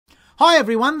Hi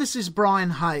everyone, this is Brian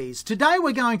Hayes. Today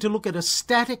we're going to look at a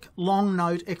static long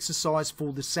note exercise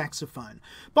for the saxophone.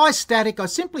 By static, I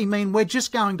simply mean we're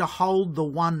just going to hold the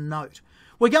one note.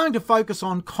 We're going to focus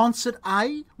on concert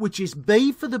A, which is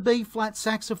B for the B flat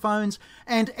saxophones,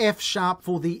 and F sharp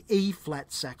for the E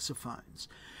flat saxophones.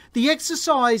 The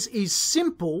exercise is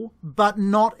simple, but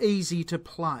not easy to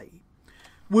play.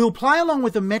 We'll play along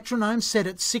with a metronome set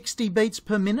at 60 beats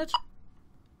per minute.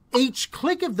 Each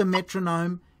click of the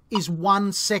metronome is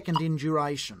 1 second in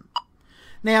duration.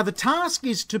 Now the task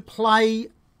is to play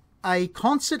a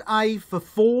concert A for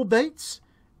 4 beats,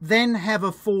 then have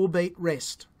a 4-beat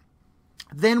rest.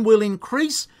 Then we'll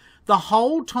increase the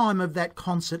hold time of that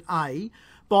concert A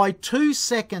by 2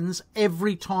 seconds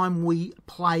every time we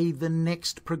play the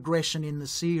next progression in the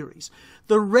series.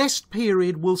 The rest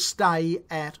period will stay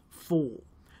at 4.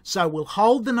 So we'll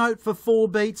hold the note for 4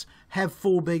 beats, have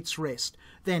 4 beats rest.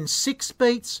 Then 6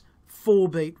 beats,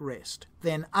 4-beat rest,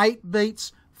 then 8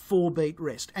 beats, 4-beat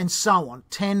rest, and so on.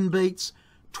 10 beats,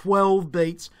 12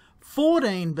 beats,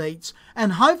 14 beats,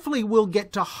 and hopefully we'll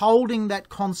get to holding that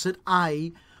concert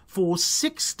A for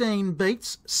 16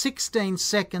 beats, 16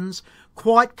 seconds,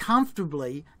 quite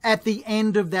comfortably at the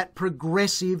end of that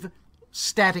progressive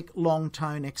static long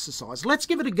tone exercise. Let's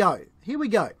give it a go. Here we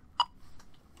go.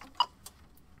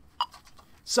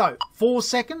 So, 4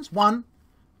 seconds, 1,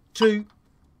 2,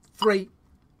 3,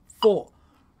 4.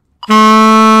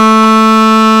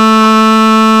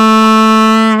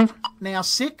 Now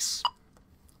 6,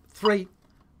 3,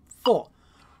 4.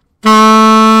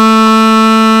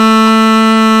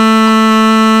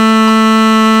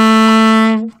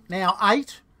 Now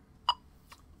 8,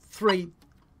 3,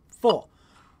 4.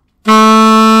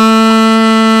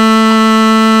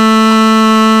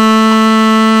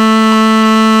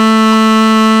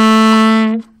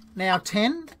 Now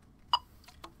 10,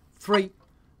 3,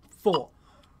 4.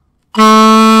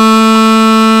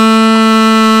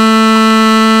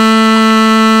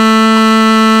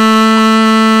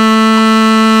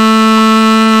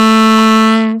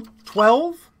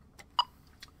 Twelve,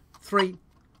 3,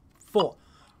 4.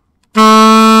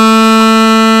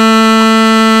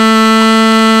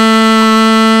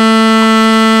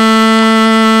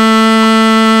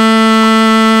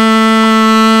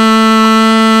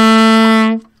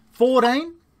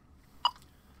 Fourteen,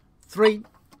 3,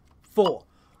 4.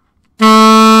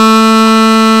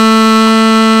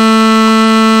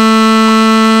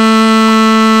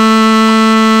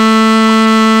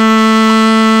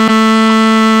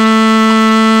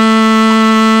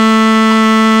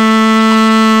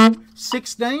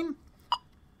 Sixteen,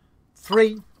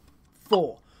 3,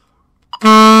 4.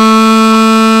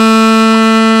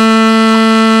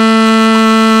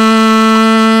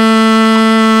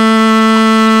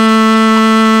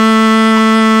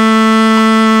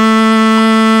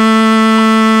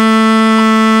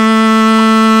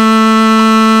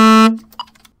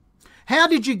 How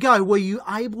did you go? Were you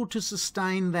able to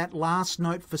sustain that last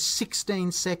note for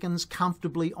 16 seconds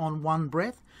comfortably on one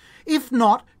breath? If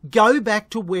not, go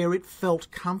back to where it felt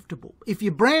comfortable. If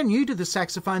you're brand new to the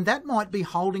saxophone, that might be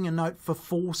holding a note for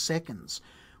 4 seconds.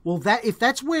 Well, if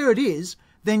that's where it is,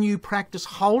 then you practice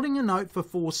holding a note for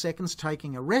 4 seconds,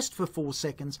 taking a rest for 4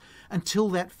 seconds until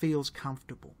that feels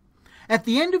comfortable. At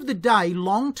the end of the day,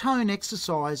 long tone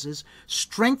exercises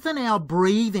strengthen our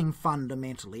breathing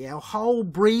fundamentally. Our whole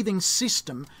breathing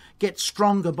system gets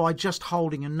stronger by just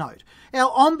holding a note.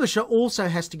 Our embouchure also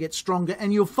has to get stronger,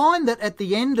 and you'll find that at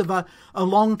the end of a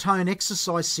long tone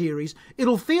exercise series,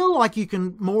 it'll feel like you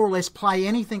can more or less play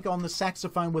anything on the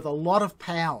saxophone with a lot of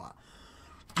power.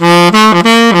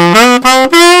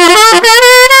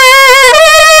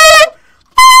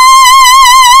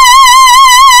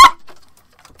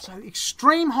 So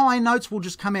extreme high notes will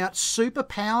just come out super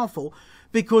powerful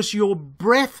because your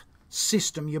breath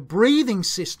system, your breathing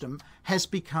system has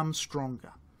become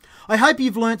stronger. I hope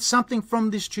you've learnt something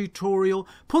from this tutorial.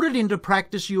 Put it into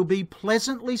practice. You'll be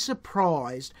pleasantly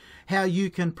surprised how you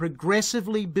can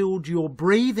progressively build your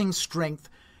breathing strength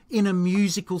in a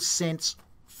musical sense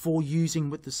for using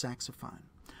with the saxophone.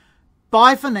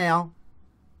 Bye for now.